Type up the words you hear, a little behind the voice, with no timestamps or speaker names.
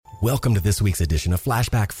Welcome to this week's edition of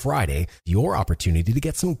Flashback Friday, your opportunity to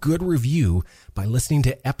get some good review by listening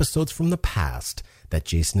to episodes from the past that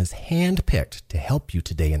Jason has handpicked to help you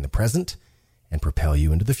today in the present and propel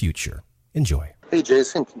you into the future. Enjoy. Hey,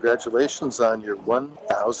 Jason, congratulations on your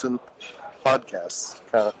 1,000th podcast.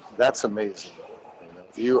 That's amazing.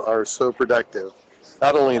 You are so productive.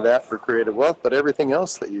 Not only that for Creative Wealth, but everything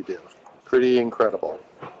else that you do. Pretty incredible.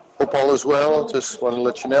 Hope all is well. Just want to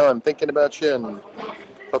let you know I'm thinking about you and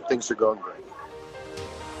hope things are going great.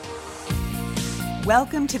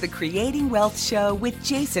 Welcome to the Creating Wealth Show with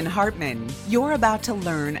Jason Hartman. You're about to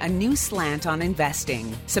learn a new slant on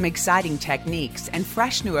investing, some exciting techniques, and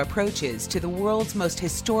fresh new approaches to the world's most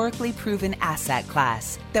historically proven asset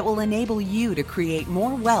class that will enable you to create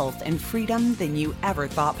more wealth and freedom than you ever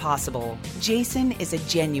thought possible. Jason is a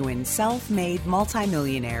genuine self-made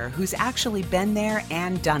multimillionaire who's actually been there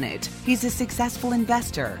and done it. He's a successful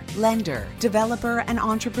investor, lender, developer, and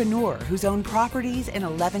entrepreneur who's owned properties in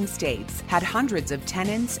 11 states, had hundreds of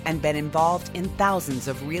tenants, and been involved in thousands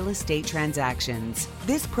of real estate transactions.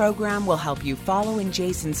 This program will help you follow in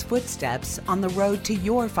Jason's footsteps on the road to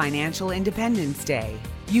your financial independence day.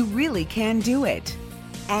 You really can do it.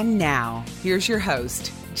 And now, here's your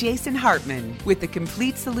host, Jason Hartman, with the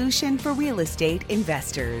complete solution for real estate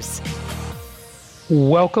investors.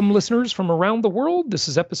 Welcome, listeners from around the world. This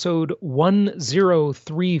is episode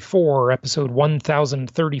 1034, episode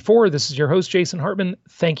 1034. This is your host, Jason Hartman.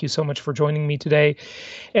 Thank you so much for joining me today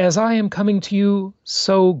as I am coming to you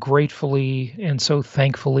so gratefully and so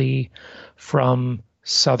thankfully from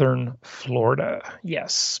Southern Florida.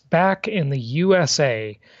 Yes, back in the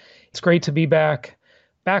USA. It's great to be back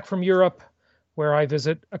from Europe, where I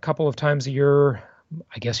visit a couple of times a year.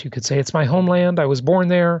 I guess you could say it's my homeland. I was born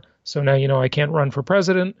there. So now you know I can't run for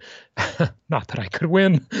president. Not that I could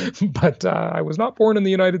win, but I was not born in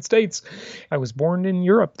the United States. I was born in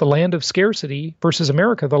Europe, the land of scarcity, versus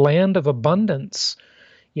America, the land of abundance.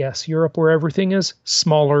 Yes, Europe, where everything is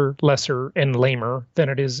smaller, lesser, and lamer than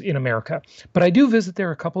it is in America. But I do visit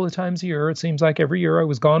there a couple of times a year. It seems like every year. I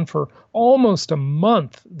was gone for almost a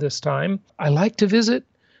month this time. I like to visit,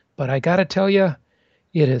 but I got to tell you,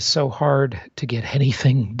 it is so hard to get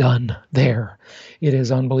anything done there. It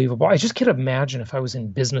is unbelievable. I just can't imagine if I was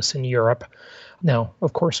in business in Europe. Now,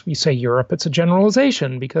 of course, we say Europe. It's a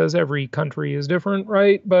generalization because every country is different,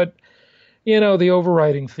 right? But, you know, the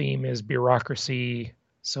overriding theme is bureaucracy,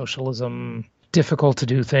 socialism, difficult to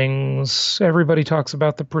do things. Everybody talks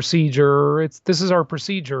about the procedure. This is our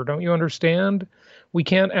procedure. Don't you understand? We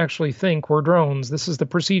can't actually think. We're drones. This is the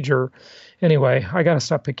procedure. Anyway, I got to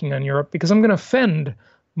stop picking on Europe because I'm going to offend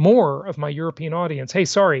more of my European audience. Hey,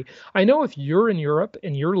 sorry. I know if you're in Europe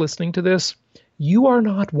and you're listening to this, you are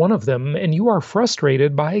not one of them, and you are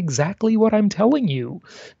frustrated by exactly what I'm telling you,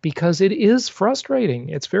 because it is frustrating.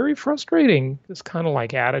 It's very frustrating. This kind of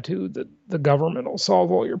like attitude that the government will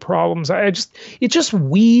solve all your problems. It just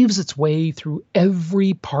weaves its way through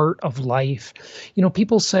every part of life. You know,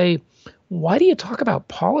 people say, why do you talk about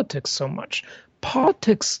politics so much?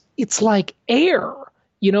 Politics, it's like air.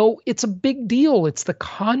 You know, it's a big deal. It's the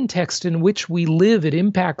context in which we live. It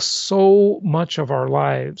impacts so much of our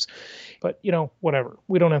lives. But, you know, whatever.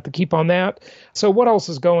 We don't have to keep on that. So what else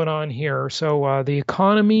is going on here? So the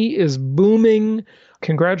economy is booming.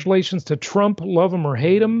 Congratulations to Trump, love him or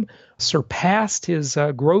hate him, surpassed his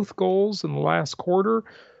growth goals in the last quarter,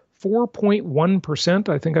 4.1%.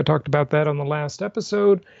 I think I talked about that on the last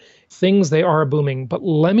episode. They are booming. But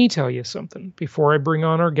let me tell you something before I bring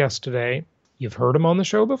on our guest today. You've heard him on the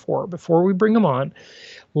show before. Before we bring him on,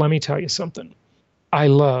 let me tell you something. I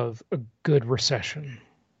love a good recession.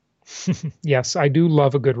 Yes, I do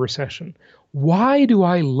love a good recession. Why do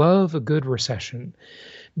I love a good recession?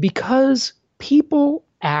 Because people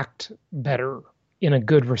act better in a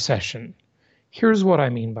good recession. Here's what I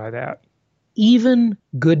mean by that. Even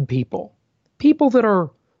good people, people that are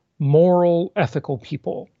moral, ethical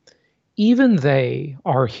people, even they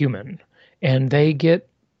are human, and they get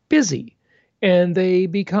busy, and they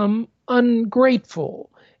become ungrateful,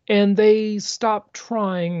 and they stop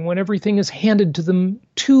trying when everything is handed to them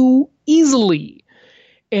too easily.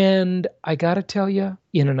 And I got to tell you,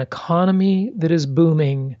 in an economy that is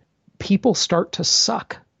booming, people start to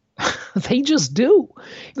suck. They just do.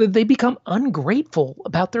 They become ungrateful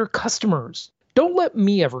about their customers. Don't let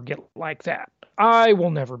me ever get like that. I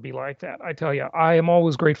will never be like that. I tell you, I am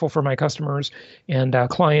always grateful for my customers and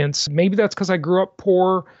clients. Maybe that's because I grew up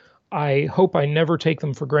poor. I hope I never take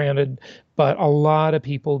them for granted, but a lot of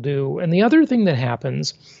people do. And the other thing that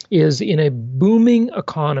happens is in a booming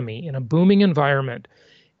economy, in a booming environment,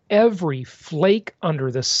 every flake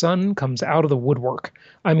under the sun comes out of the woodwork.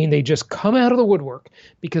 I mean, they just come out of the woodwork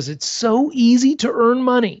because it's so easy to earn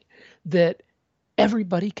money that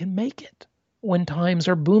everybody can make it when times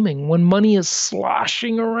are booming, when money is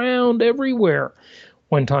sloshing around everywhere.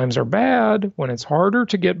 When times are bad, when it's harder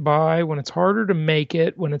to get by, when it's harder to make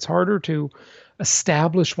it, when it's harder to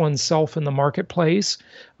establish oneself in the marketplace,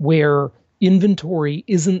 where inventory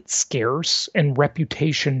isn't scarce and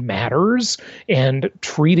reputation matters and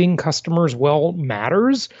treating customers well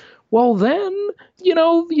matters, well then, you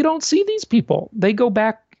don't see these people. They go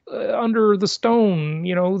back under the stone,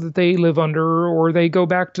 that they live under, or they go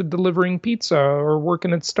back to delivering pizza or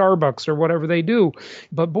working at Starbucks or whatever they do.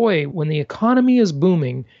 But boy, when the economy is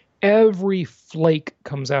booming, every flake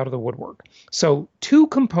comes out of the woodwork. So 2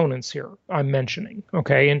 components here I'm mentioning,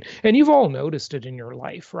 okay? And you've all noticed it in your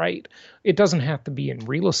life, right? It doesn't have to be in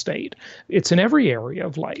real estate. It's in every area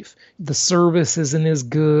of life. The service isn't as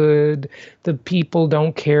good. The people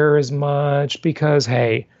don't care as much because,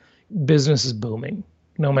 hey, business is booming.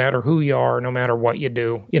 No matter who you are, no matter what you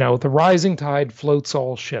do. The rising tide floats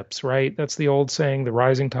all ships, right? That's the old saying, the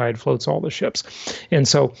rising tide floats all the ships. And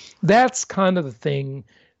so that's kind of the thing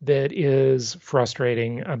that is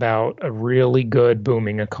frustrating about a really good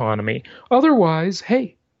booming economy. Otherwise,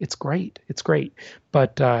 hey, it's great. It's great.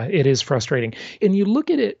 But it is frustrating. And you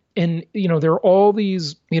look at it and, there are all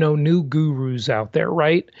these, new gurus out there,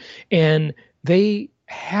 right? And they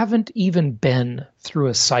haven't even been through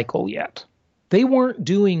a cycle yet. They weren't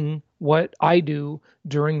doing what I do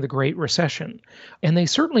during the Great Recession. And they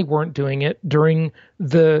certainly weren't doing it during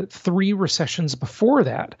the 3 recessions before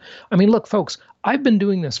that. I mean, look, folks, I've been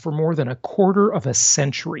doing this for more than a quarter of a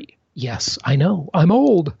century. Yes, I know, I'm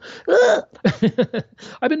old.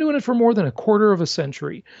 I've been doing it for more than a quarter of a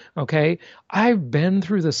century, okay? I've been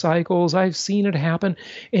through the cycles. I've seen it happen.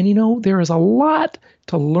 And, there is a lot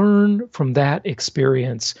to learn from that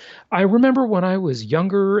experience. I remember when I was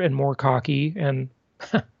younger and more cocky, and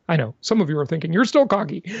I know some of you are thinking, you're still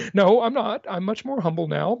cocky. No, I'm not. I'm much more humble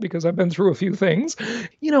now because I've been through a few things.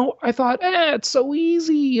 I thought, it's so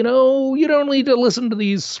easy. You don't need to listen to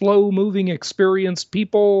these slow moving, experienced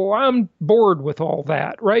people. I'm bored with all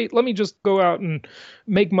that, right? Let me just go out and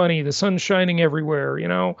make money. The sun's shining everywhere,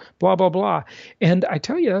 blah, blah, blah. And I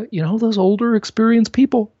tell you, those older, experienced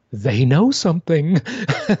people, they know something.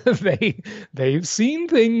 They've seen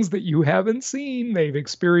things that you haven't seen. They've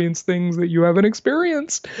experienced things that you haven't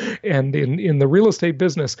experienced. And in the real estate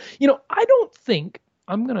business, I don't think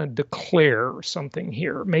I'm going to declare something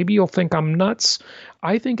here. Maybe you'll think I'm nuts.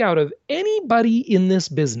 I think out of anybody in this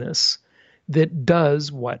business that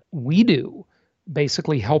does what we do,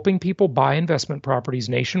 basically helping people buy investment properties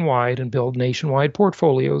nationwide and build nationwide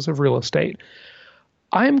portfolios of real estate,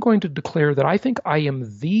 I am going to declare that I think I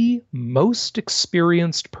am the most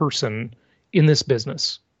experienced person in this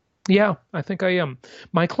business. Yeah, I think I am.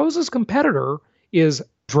 My closest competitor is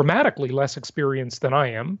dramatically less experienced than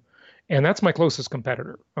I am, and that's my closest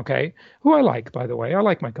competitor, okay? Who I like, by the way. I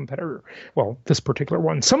like my competitor. Well, this particular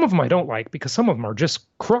one. Some of them I don't like because some of them are just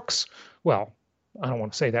crooks. Well, I don't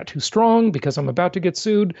want to say that too strong because I'm about to get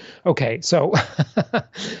sued. Okay, so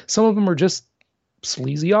some of them are just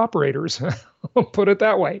sleazy operators. I'll put it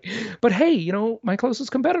that way. But hey, my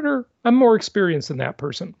closest competitor, I'm more experienced than that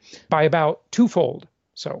person by about 2-fold.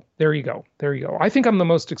 So there you go. There you go. I think I'm the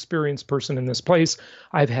most experienced person in this place.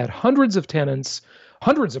 I've had hundreds of tenants,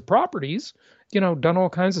 hundreds of properties, done all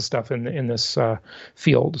kinds of stuff in this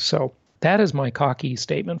field. So that is my cocky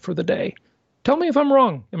statement for the day. Tell me if I'm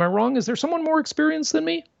wrong. Am I wrong? Is there someone more experienced than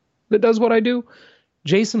me that does what I do?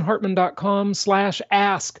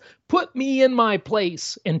 jasonhartman.com/ask. Put me in my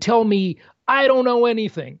place and tell me I don't know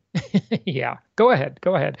anything. Yeah, go ahead.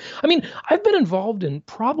 I mean, I've been involved in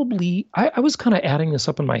probably, I was kind of adding this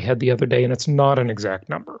up in my head the other day, and it's not an exact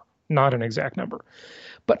number.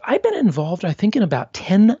 But I've been involved, I think, in about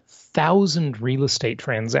 10,000 real estate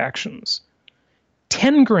transactions.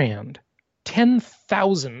 10 grand.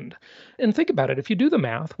 10,000. And think about it. If you do the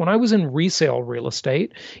math, when I was in resale real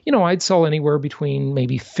estate, I'd sell anywhere between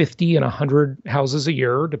maybe 50 and 100 houses a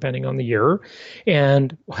year, depending on the year.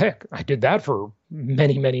 And heck, I did that for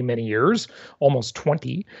many, many, many years, almost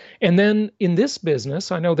 20. And then in this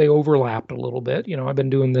business, I know they overlapped a little bit. I've been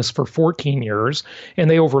doing this for 14 years, and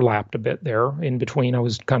they overlapped a bit there. In between, I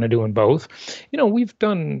was kind of doing both. We've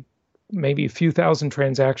done maybe a few thousand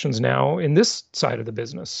transactions now in this side of the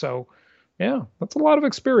business. So yeah, that's a lot of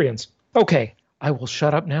experience. Okay, I will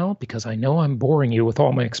shut up now because I know I'm boring you with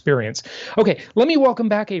all my experience. Okay, let me welcome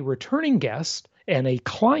back a returning guest and a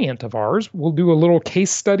client of ours. We'll do a little case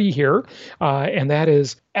study here, and that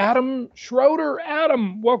is Adam Schroeder.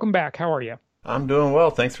 Adam, welcome back. How are you? I'm doing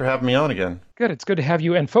well. Thanks for having me on again. Good. It's good to have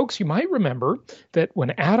you. And folks, you might remember that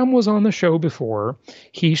when Adam was on the show before,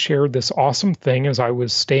 he shared this awesome thing as I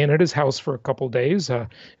was staying at his house for a couple of days. It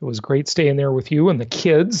was great staying there with you and the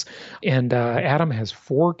kids. And Adam has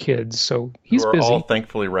 4 kids, so he's We're busy. all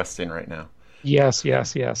thankfully resting right now. Yes.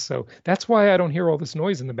 So that's why I don't hear all this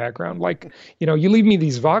noise in the background. Like, you leave me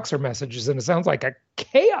these Voxer messages and it sounds like a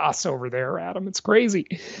chaos over there, Adam. It's crazy.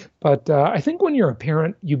 But I think when you're a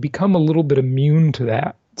parent, you become a little bit immune to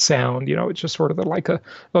that sound. It's just sort of like a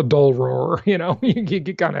dull roar. You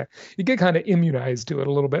get kind of immunized to it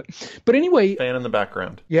a little bit. But anyway, fan in the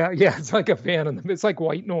background. Yeah, it's like a fan it's like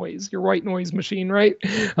white noise, your white noise machine, right?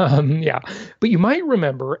 Yeah. But you might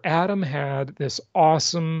remember Adam had this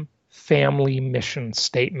awesome family mission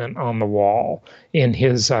statement on the wall in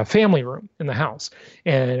his family room in the house.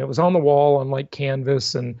 And it was on the wall on like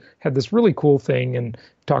canvas and had this really cool thing, and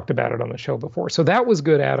talked about it on the show before. So that was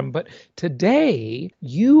good, Adam. But today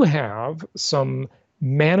you have some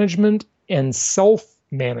management and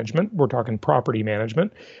self-management, we're talking property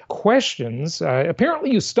management, questions.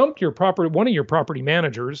 Apparently you stumped one of your property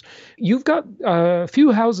managers. You've got a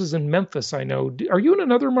few houses in Memphis, I know. Are you in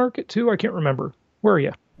another market too? I can't remember. Where are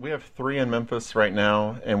you? We have 3 in Memphis right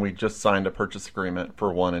now, and we just signed a purchase agreement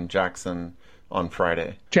for one in Jackson on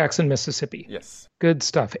Friday. Jackson, Mississippi. Yes. Good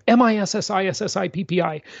stuff.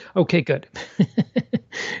 Mississippi. Okay, good.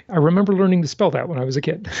 I remember learning to spell that when I was a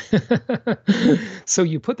kid. So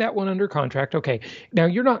you put that one under contract. Okay. Now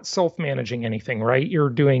you're not self-managing anything, right? You're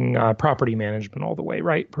doing property management all the way,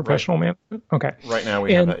 right? Professional management? Okay. Right now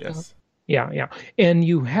we have that, yes. Yeah. And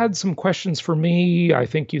you had some questions for me. I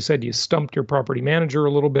think you said you stumped your property manager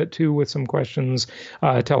a little bit too with some questions.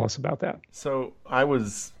 Tell us about that. So I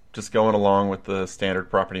was just going along with the standard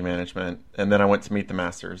property management, and then I went to meet the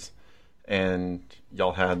masters, and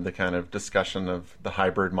y'all had the kind of discussion of the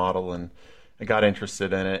hybrid model, and I got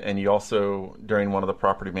interested in it. And you also, during one of the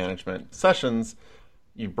property management sessions,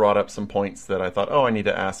 you brought up some points that I thought, I need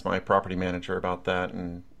to ask my property manager about that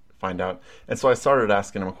and find out. And so I started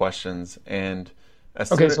asking him questions. And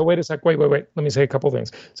so wait a sec. Wait. Let me say a couple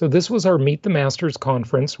things. So this was our Meet the Masters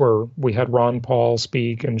conference where we had Ron Paul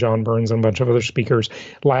speak and John Burns and a bunch of other speakers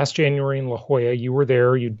last January in La Jolla. You were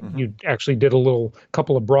there. You actually did a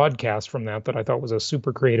couple of broadcasts from that I thought was a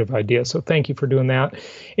super creative idea. So thank you for doing that.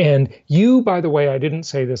 And you, by the way, I didn't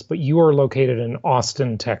say this, but you are located in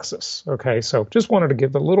Austin, Texas. Okay. So just wanted to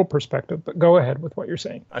give a little perspective, but go ahead with what you're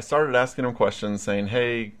saying. I started asking him questions saying,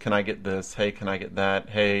 hey, can I get this? Hey, can I get that?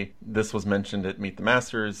 Hey, this was mentioned at Meet the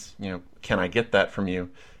Masters, can I get that from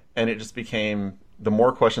you? And it just became, the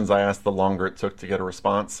more questions I asked, the longer it took to get a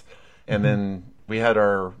response. And then we had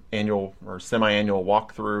our annual or semi-annual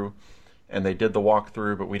walkthrough, and they did the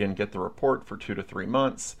walkthrough, but we didn't get the report for 2 to 3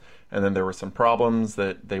 months. And then there were some problems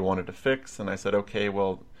that they wanted to fix. And I said, okay,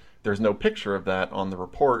 well, there's no picture of that on the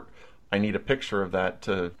report. I need a picture of that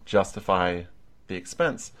to justify the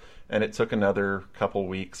expense. And it took another couple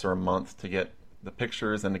weeks or a month to get the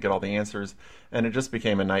pictures and to get all the answers, and it just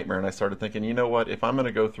became a nightmare. And I started thinking, you know what, if I'm going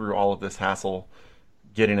to go through all of this hassle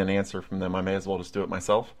getting an answer from them, I may as well just do it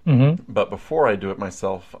myself. But before I do it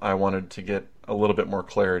myself, I wanted to get a little bit more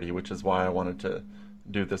clarity, which is why I wanted to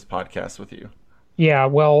do this podcast with you. Yeah,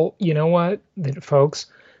 well, you know what, folks,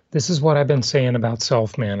 this is what I've been saying about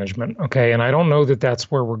self-management, okay? And I don't know that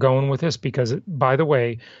that's where we're going with this because, by the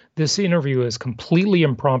way, this interview is completely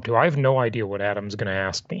impromptu. I have no idea what Adam's going to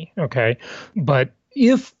ask me, okay? But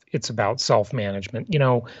if it's about self-management,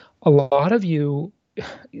 a lot of you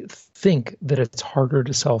think that it's harder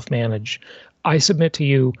to self-manage. I submit to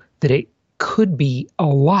you that it could be a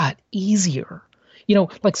lot easier.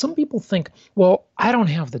 Like some people think, well, I don't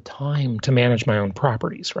have the time to manage my own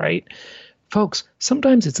properties, right? Folks,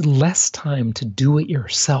 sometimes it's less time to do it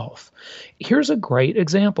yourself. Here's a great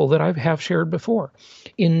example that I have shared before.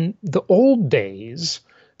 In the old days,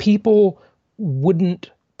 people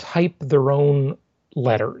wouldn't type their own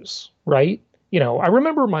letters, right? I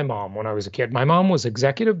remember my mom when I was a kid. My mom was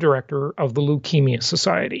executive director of the Leukemia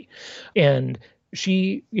Society, and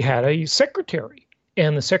she had a secretary.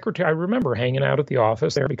 And the secretary, I remember hanging out at the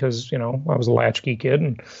office there because, I was a latchkey kid.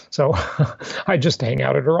 And so I'd just hang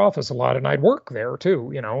out at her office a lot and I'd work there too,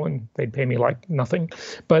 and they'd pay me like nothing.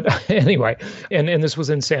 But anyway, and this was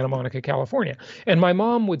in Santa Monica, California. And my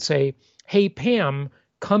mom would say, hey, Pam,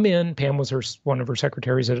 come in. Pam was one of her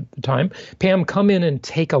secretaries at the time. Pam, come in and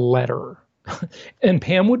take a letter. And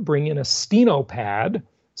Pam would bring in a stenographer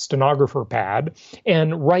pad,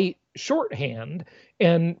 and write shorthand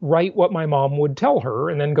and write what my mom would tell her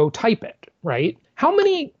and then go type it, right? How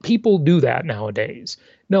many people do that nowadays?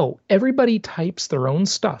 No, everybody types their own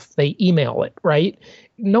stuff. They email it, right?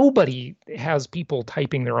 Nobody has people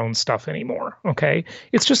typing their own stuff anymore, okay?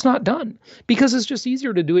 It's just not done because it's just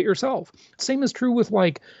easier to do it yourself. Same is true with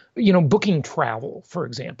booking travel, for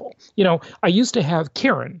example. I used to have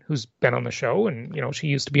Karen, who's been on the show, and, she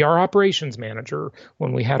used to be our operations manager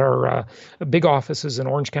when we had our big offices in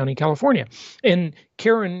Orange County, California. And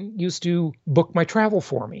Karen used to book my travel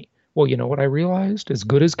for me. Well, you know what I realized? As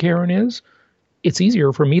good as Karen is, it's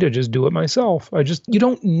easier for me to just do it myself. You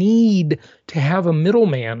don't need to have a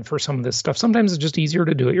middleman for some of this stuff. Sometimes it's just easier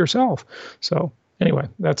to do it yourself. So anyway,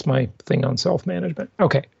 that's my thing on self-management.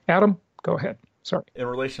 Okay, Adam, go ahead. Sorry. In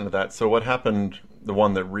relation to that, so what happened, the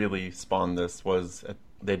one that really spawned this was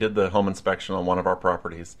they did the home inspection on one of our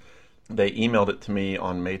properties. They emailed it to me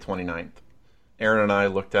on May 29th. Erin and I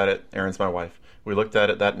looked at it. Erin's my wife. We looked at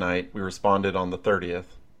it that night. We responded on the 30th.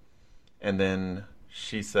 And then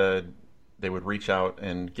she said they would reach out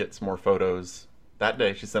and get some more photos that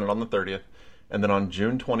day. She sent it on the 30th. And then on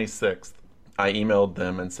June 26th, I emailed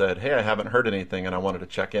them and said, hey, I haven't heard anything and I wanted to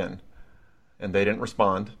check in. And they didn't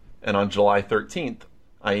respond. And on July 13th,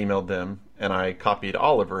 I emailed them and I copied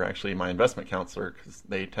Oliver, actually my investment counselor, because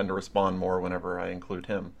they tend to respond more whenever I include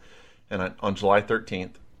him. And on July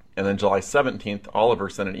 13th, and then July 17th, Oliver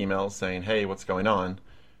sent an email saying, hey, what's going on?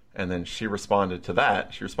 And then she responded to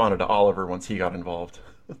that. She responded to Oliver once he got involved.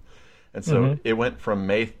 And so it went from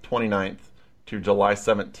May 29th to July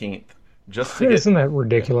 17th just to get... Isn't that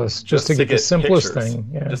ridiculous? Just to get the simplest pictures, thing.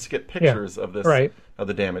 Yeah. Just to get pictures of this, right. Of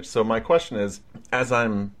the damage. So my question is, as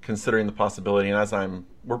I'm considering the possibility and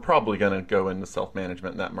we're probably going to go into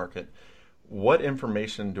self-management in that market, what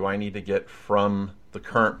information do I need to get from the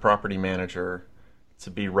current property manager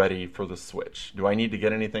to be ready for the switch? Do I need to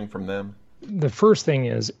get anything from them? The first thing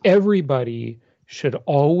is everybody should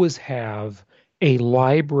always have a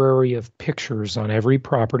library of pictures on every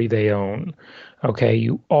property they own. Okay,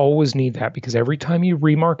 you always need that because every time you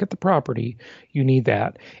remarket the property, you need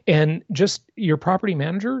that. And just your property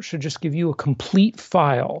manager should just give you a complete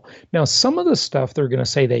file. Now, some of the stuff they're going to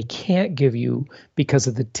say they can't give you because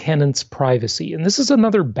of the tenant's privacy. And this is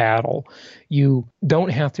another battle you don't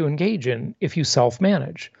have to engage in if you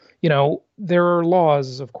self-manage. There are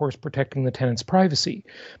laws, of course, protecting the tenant's privacy.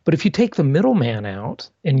 But if you take the middleman out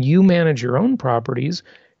and you manage your own properties,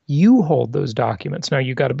 you hold those documents. Now,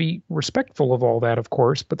 you got to be respectful of all that, of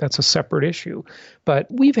course, but that's a separate issue. But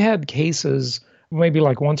we've had cases, maybe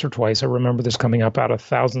like once or twice, I remember this coming up out of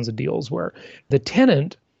thousands of deals, where the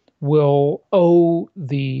tenant will owe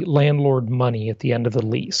the landlord money at the end of the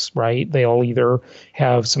lease, right? They'll either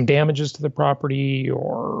have some damages to the property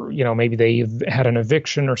or, maybe they've had an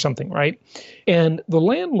eviction or something, right? And the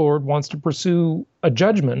landlord wants to pursue a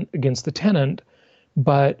judgment against the tenant,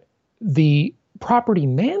 but the property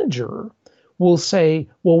manager will say,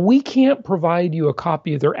 well, we can't provide you a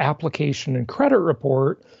copy of their application and credit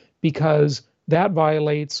report because that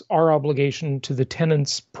violates our obligation to the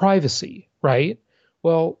tenant's privacy, right?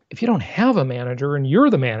 Well, if you don't have a manager and you're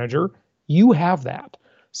the manager, you have that.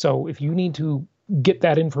 So if you need to get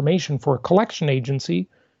that information for a collection agency,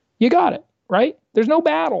 you got it, right? There's no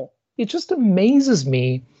battle. It just amazes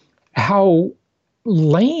me how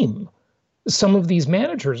lame some of these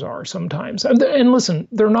managers are sometimes. And listen,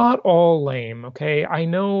 they're not all lame, okay? I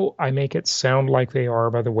know I make it sound like they are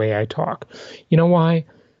by the way I talk. You know why?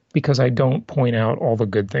 Because I don't point out all the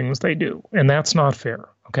good things they do. And that's not fair.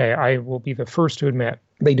 Okay, I will be the first to admit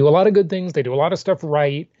they do a lot of good things. They do a lot of stuff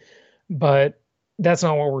right, but that's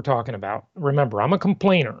not what we're talking about. Remember, I'm a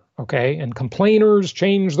complainer, okay? And complainers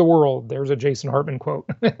change the world. There's a Jason Hartman quote.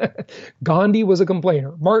 Gandhi was a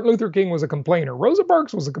complainer. Martin Luther King was a complainer. Rosa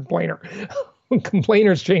Parks was a complainer.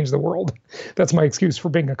 Complainers change the world. That's my excuse for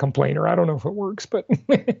being a complainer. I don't know if it works, but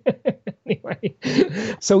anyway.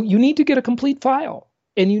 So you need to get a complete file.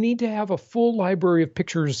 And you need to have a full library of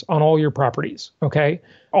pictures on all your properties, okay?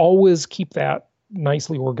 Always keep that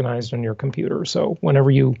nicely organized on your computer. So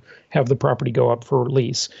whenever you have the property go up for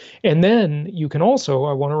lease. And then you can also,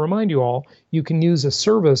 I want to remind you all, you can use a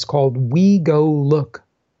service called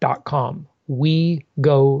WeGoLook.com.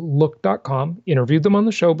 WeGoLook.com. Interviewed them on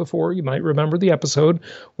the show before. You might remember the episode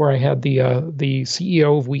where I had the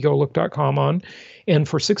CEO of WeGoLook.com on. And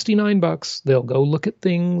for $69, they'll go look at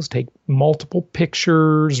things, take multiple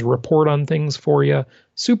pictures, report on things for you.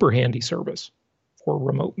 Super handy service for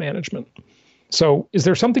remote management. So is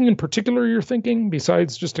there something in particular you're thinking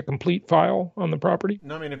besides just a complete file on the property?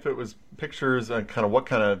 No, I mean, if it was pictures, kind of what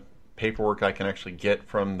kind of paperwork I can actually get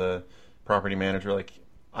from the property manager. Like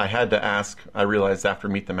I had to ask, I realized after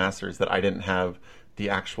Meet the Masters that I didn't have the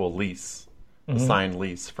actual lease the signed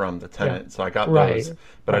lease from the tenant. Yeah. So I got Right. those,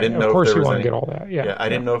 but I Right. didn't know Of if course there you was want any. to get all that. Yeah. I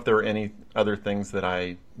didn't know if there were any other things that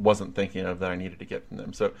I wasn't thinking of that I needed to get from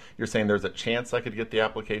them. So you're saying there's a chance I could get the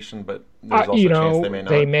application, but there's also You a chance know, they may not.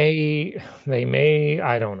 they may,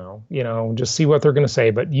 I don't know, just see what they're going to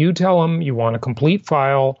say. But you tell them you want a complete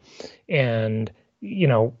file and,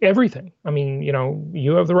 everything. I mean,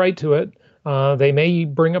 you have the right to it. They may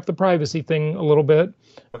bring up the privacy thing a little bit.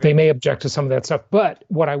 Okay. They may object to some of that stuff. But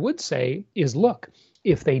what I would say is, look,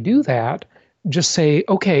 if they do that, just say,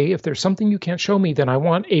 okay, if there's something you can't show me, then I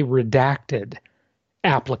want a redacted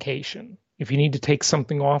application. If you need to take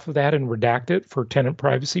something off of that and redact it for tenant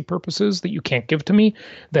privacy purposes that you can't give to me,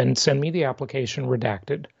 then send me the application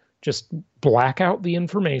redacted. Just black out the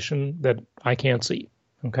information that I can't see.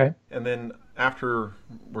 Okay? And then after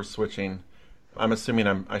we're switching, I'm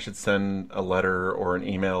assuming I should send a letter or an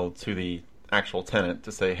email to the actual tenant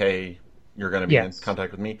to say, hey, you're going to be in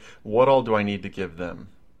contact with me. What all do I need to give them?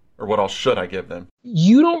 Or what all should I give them?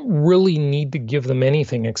 You don't really need to give them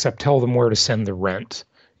anything except tell them where to send the rent.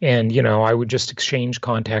 And, I would just exchange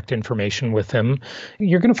contact information with them.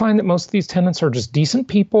 You're going to find that most of these tenants are just decent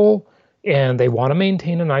people and they want to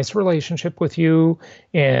maintain a nice relationship with you.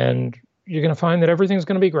 And you're going to find that everything's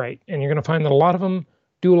going to be great. And you're going to find that a lot of them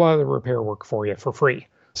do a lot of the repair work for you for free.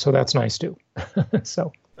 So that's nice too.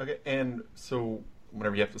 So. Okay. And so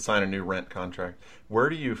whenever you have to sign a new rent contract, where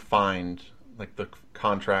do you find like the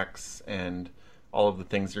contracts and all of the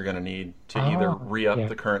things you're going to need to either re-up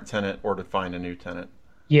the current tenant or to find a new tenant?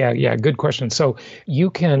 Yeah, good question. So you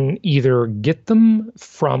can either get them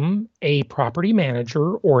from a property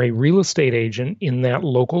manager or a real estate agent in that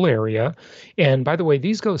local area. And by the way,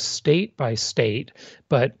 these go state by state.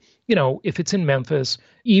 But, if it's in Memphis,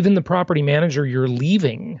 even the property manager you're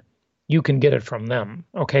leaving, you can get it from them.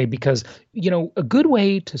 Okay, because, a good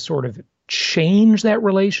way to sort of change that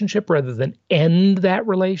relationship rather than end that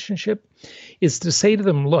relationship is to say to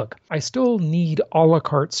them, look, I still need a la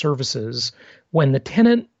carte services. When the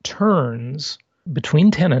tenant turns between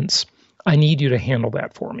tenants, I need you to handle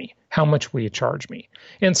that for me. How much will you charge me?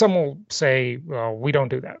 And some will say, well, we don't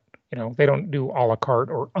do that. They don't do a la carte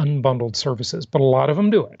or unbundled services, but a lot of them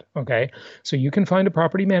do it. Okay. So you can find a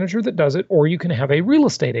property manager that does it, or you can have a real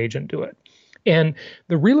estate agent do it. And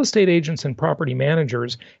the real estate agents and property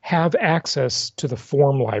managers have access to the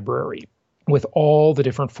form library with all the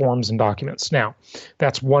different forms and documents. Now,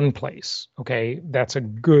 that's one place, okay? That's a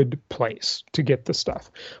good place to get the stuff.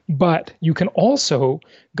 But you can also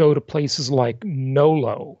go to places like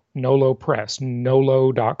Nolo Press,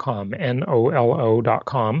 nolo.com,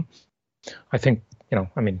 Nolo.com. I think,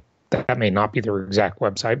 that may not be their exact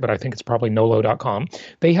website, but I think it's probably nolo.com.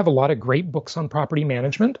 They have a lot of great books on property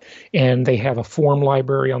management, and they have a form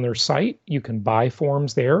library on their site. You can buy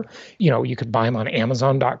forms there. You could buy them on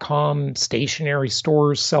amazon.com. Stationery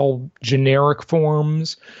stores sell generic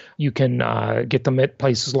forms. You can get them at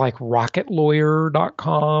places like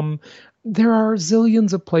rocketlawyer.com. There are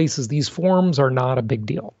zillions of places. These forms are not a big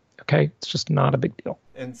deal. Okay? It's just not a big deal.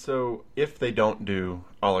 And so if they don't do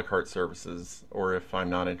a la carte services, or if I'm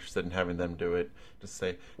not interested in having them do it, just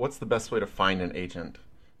say, what's the best way to find an agent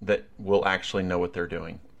that will actually know what they're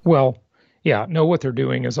doing? Well, yeah, know what they're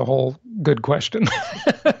doing is a whole good question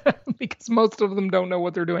because most of them don't know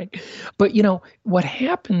what they're doing. But, what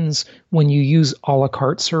happens when you use a la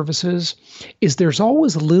carte services is there's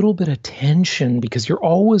always a little bit of tension because you're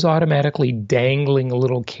always automatically dangling a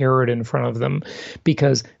little carrot in front of them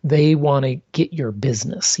because they want to get your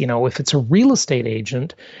business. If it's a real estate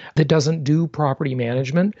agent that doesn't do property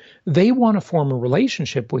management, they want to form a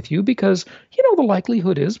relationship with you because, the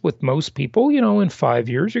likelihood is with most people, in 5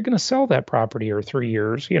 years, you're going to sell that property or 3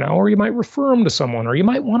 years, or you might refer them to someone, or you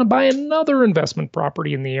might want to buy another investment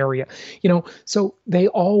property in the area, so they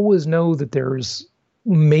always know that there's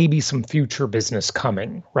maybe some future business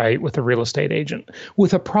coming, right, with a real estate agent.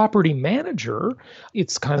 With a property manager,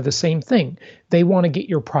 it's kind of the same thing. They want to get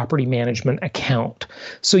your property management account.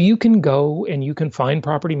 So you can go and you can find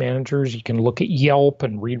property managers, you can look at Yelp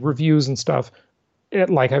and read reviews and stuff.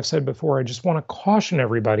 Like I've said before, I just want to caution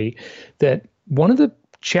everybody that one of the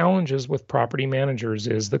challenges with property managers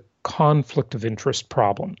is the conflict of interest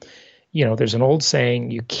problem. There's an old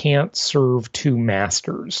saying, you can't serve two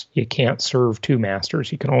masters. You can't serve two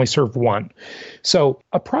masters. You can only serve one. So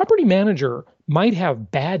a property manager might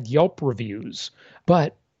have bad Yelp reviews,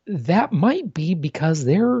 but that might be because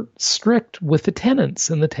they're strict with the tenants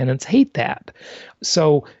and the tenants hate that.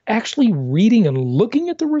 So actually reading and looking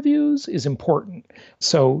at the reviews is important.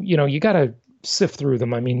 So, you got to sift through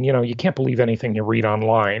them. I mean, you can't believe anything you read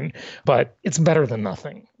online, but it's better than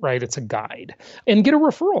nothing, right? It's a guide. And get a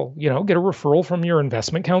referral, get a referral from your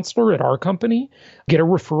investment counselor at our company, get a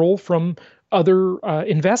referral from other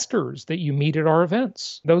investors that you meet at our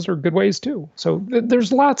events. Those are good ways too. So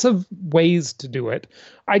there's lots of ways to do it.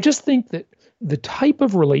 I just think that the type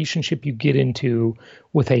of relationship you get into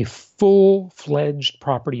with a full-fledged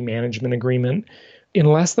property management agreement,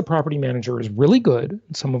 unless the property manager is really good,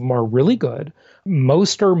 some of them are really good,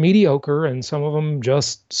 most are mediocre, and some of them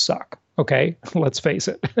just suck. Okay, let's face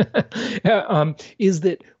it. Is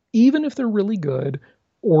that even if they're really good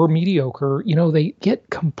or mediocre, they get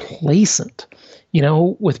complacent.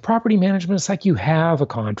 With property management, it's like you have a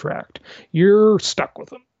contract. You're stuck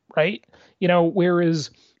with them, right?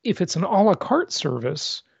 Whereas if it's an a la carte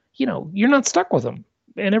service, you're not stuck with them.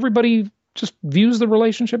 And everybody just views the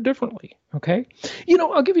relationship differently. Okay.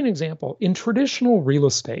 I'll give you an example. In traditional real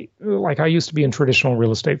estate, like I used to be in traditional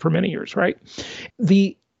real estate for many years, right?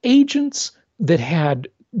 The agents that had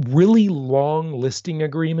really long listing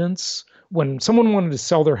agreements, when someone wanted to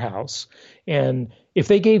sell their house, and if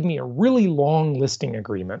they gave me a really long listing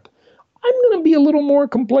agreement, I'm going to be a little more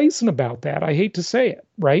complacent about that. I hate to say it,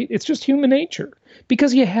 right? It's just human nature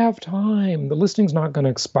because you have time. The listing's not going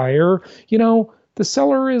to expire. The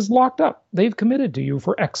seller is locked up. They've committed to you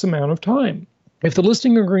for X amount of time. If the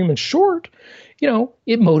listing agreement's short,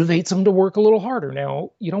 it motivates them to work a little harder.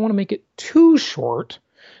 Now, you don't want to make it too short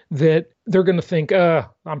that they're going to think,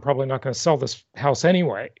 I'm probably not going to sell this house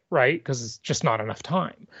anyway, right? Because it's just not enough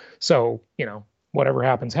time. So, whatever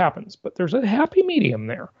happens, happens. But there's a happy medium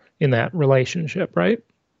there in that relationship, right?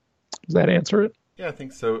 Does that answer it? Yeah, I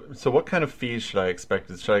think so. So what kind of fees should I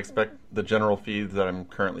expect? Should I expect the general fees that I'm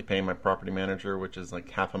currently paying my property manager, which is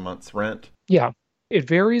like half a month's rent? Yeah, it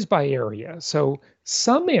varies by area. So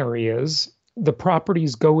some areas, the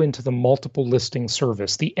properties go into the multiple listing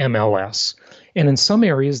service, the MLS, and in some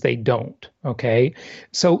areas they don't, okay?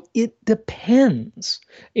 So it depends.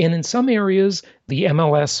 And in some areas, the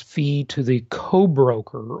MLS fee to the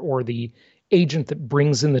co-broker or the agent that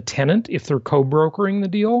brings in the tenant, if they're co-brokering the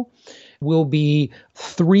deal, will be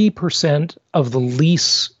 3% of the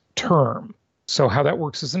lease term. So how that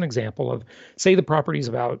works is an example of, say the property is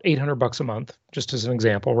about $800 a month, just as an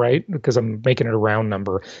example, right? Because I'm making it a round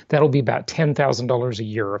number. That'll be about $10,000 a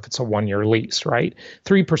year if it's a 1-year lease, right?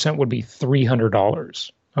 3% would be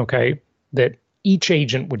 $300, okay? That each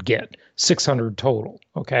agent would get $600 total,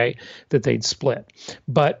 okay, that they'd split.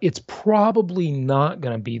 But it's probably not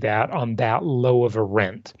going to be that on that low of a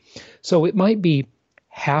rent. So it might be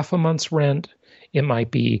half a month's rent. It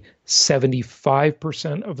might be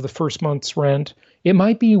 75% of the first month's rent. It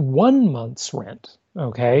might be 1 month's rent,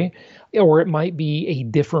 okay? Or it might be a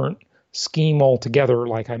different scheme altogether,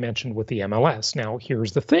 like I mentioned with the MLS. Now,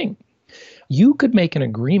 here's the thing. You could make an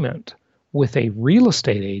agreement with a real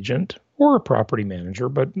estate agent or a property manager,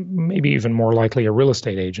 but maybe even more likely a real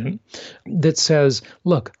estate agent, that says,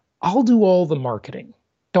 look, I'll do all the marketing.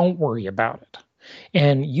 Don't worry about it.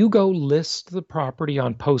 And you go list the property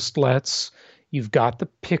on Postlets. You've got the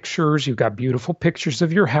pictures, you've got beautiful pictures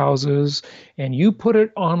of your houses, and you put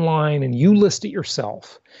it online and you list it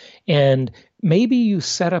yourself. And maybe you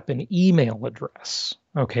set up an email address,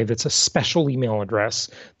 okay, that's a special email address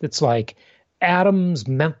that's like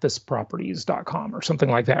adamsmemphisproperties.com or something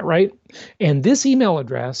like that, right? And this email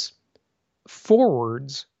address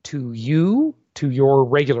forwards to you, to your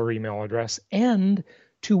regular email address, and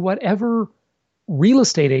to whatever real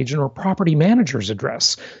estate agent or property manager's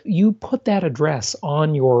address. You put that address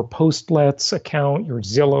on your Postlets account, your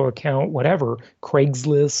Zillow account, whatever,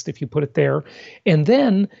 Craigslist, if you put it there. And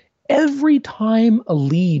then every time a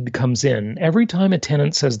lead comes in, every time a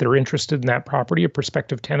tenant says they're interested in that property, a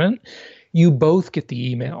prospective tenant, you both get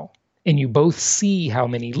the email and you both see how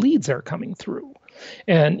many leads are coming through.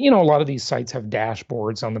 And, a lot of these sites have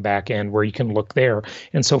dashboards on the back end where you can look there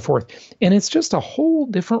and so forth. And it's just a whole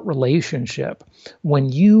different relationship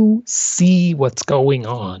when you see what's going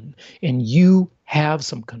on and you have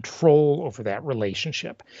some control over that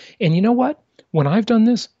relationship. And you know what? When I've done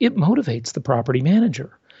this, it motivates the property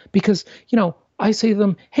manager because, I say to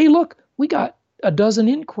them, hey, look, we got a dozen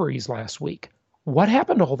inquiries last week. What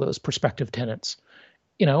happened to all those prospective tenants?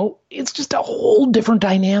 It's just a whole different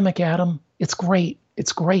dynamic, Adam. It's great.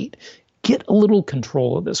 It's great. Get a little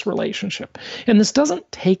control of this relationship. And this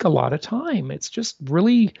doesn't take a lot of time. It's just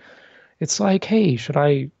really, it's like, hey, should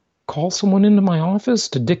I call someone into my office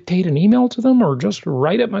to dictate an email to them or just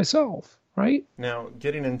write it myself, right? Now,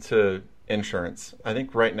 getting into insurance, I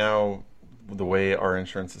think right now the way our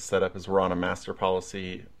insurance is set up is we're on a master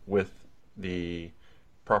policy with the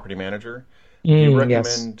property manager. Do you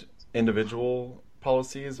recommend individual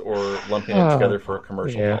policies or lumping it together for a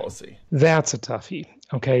commercial policy? That's a toughie.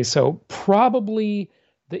 Okay, so probably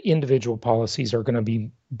the individual policies are going to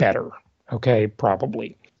be better. Okay,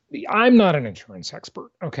 probably. I'm not an insurance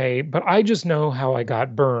expert, okay, but I just know how I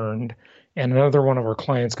got burned, and another one of our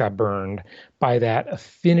clients got burned by that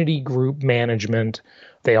affinity group management.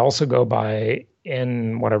 They also go by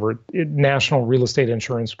National Real Estate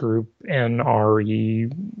Insurance Group,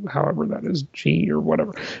 NRE, however that is, G or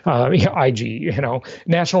whatever, IG,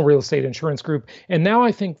 National Real Estate Insurance Group. And now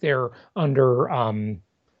I think they're under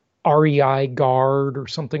REI Guard or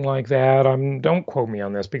something like that. Don't quote me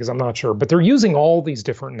on this because I'm not sure, but they're using all these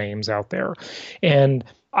different names out there. And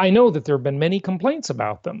I know that there have been many complaints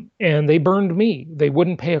about them, and they burned me. They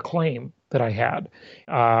wouldn't pay a claim that I had.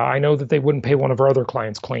 I know that they wouldn't pay one of our other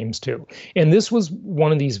clients' claims too. And this was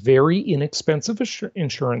one of these very inexpensive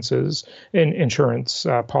insurance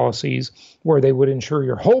policies where they would insure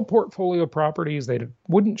your whole portfolio of properties. They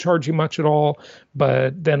wouldn't charge you much at all.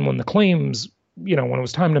 But then when the claims, when it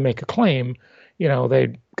was time to make a claim,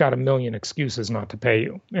 they got a million excuses not to pay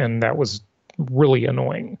you. And that was really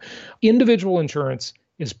annoying. Individual insurance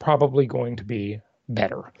is probably going to be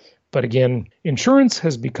better. But again, insurance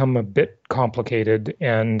has become a bit complicated,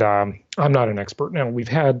 and I'm not an expert. Now, we've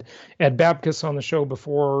had Ed Babkus on the show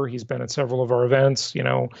before. He's been at several of our events.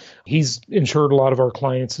 He's insured a lot of our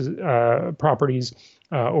clients' properties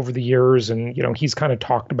over the years, and, he's kind of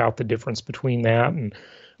talked about the difference between that. And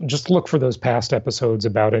just look for those past episodes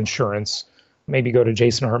about insurance. Maybe go to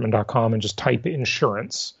jasonhartman.com and just type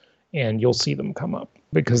insurance, and you'll see them come up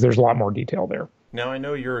because there's a lot more detail there. Now, I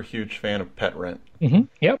know you're a huge fan of pet rent. Mm-hmm.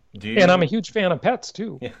 Yep. And I'm a huge fan of pets,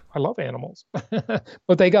 too. Yeah. I love animals.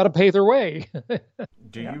 But they got to pay their way.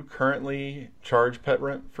 Do you currently charge pet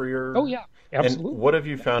rent for your... Oh, yeah. Absolutely. And what have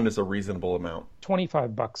you found is a reasonable amount?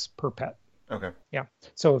 $25 per pet. Okay. Yeah.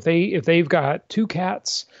 So if they've got 2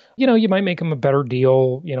 cats, you might make them a better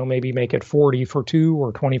deal, maybe make it 40 for 2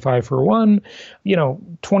 or 25 for 1,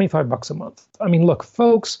 $25 a month. I mean, look,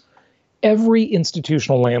 folks, every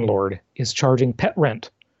institutional landlord is charging pet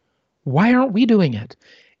rent. Why aren't we doing it?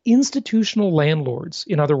 Institutional landlords,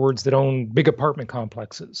 in other words, that own big apartment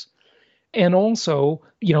complexes. And also,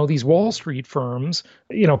 these Wall Street firms,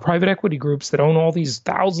 private equity groups that own all these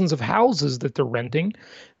thousands of houses that they're renting,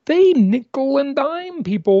 they nickel and dime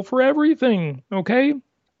people for everything, okay?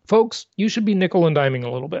 Folks, you should be nickel and diming a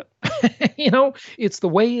little bit. It's the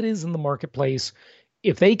way it is in the marketplace.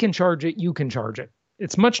 If they can charge it, you can charge it.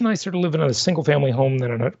 It's much nicer to live in a single-family home than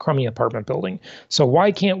in a crummy apartment building. So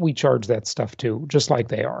why can't we charge that stuff too, just like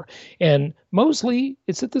they are? And mostly,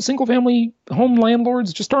 it's that the single-family home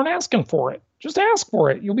landlords just aren't asking for it. Just ask for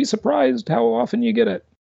it. You'll be surprised how often you get it.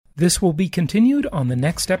 This will be continued on the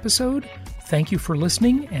next episode. Thank you for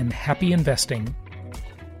listening, and happy investing.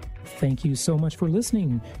 Thank you so much for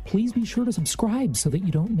listening. Please be sure to subscribe so that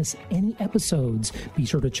you don't miss any episodes. Be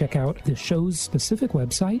sure to check out the show's specific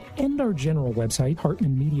website and our general website,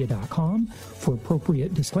 hartmanmedia.com, for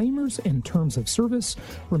appropriate disclaimers and terms of service.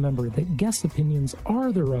 Remember that guest opinions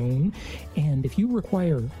are their own, and if you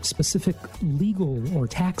require specific legal or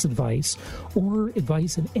tax advice or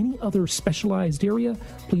advice in any other specialized area,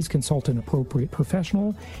 please consult an appropriate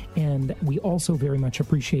professional. And we also very much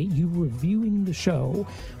appreciate you reviewing the show.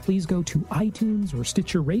 Please go to iTunes or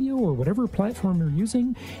Stitcher Radio or whatever platform you're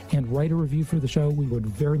using and write a review for the show. We would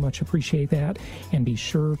very much appreciate that. And be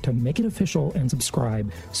sure to make it official and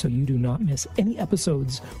subscribe so you do not miss any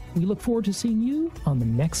episodes. We look forward to seeing you on the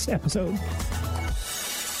next episode.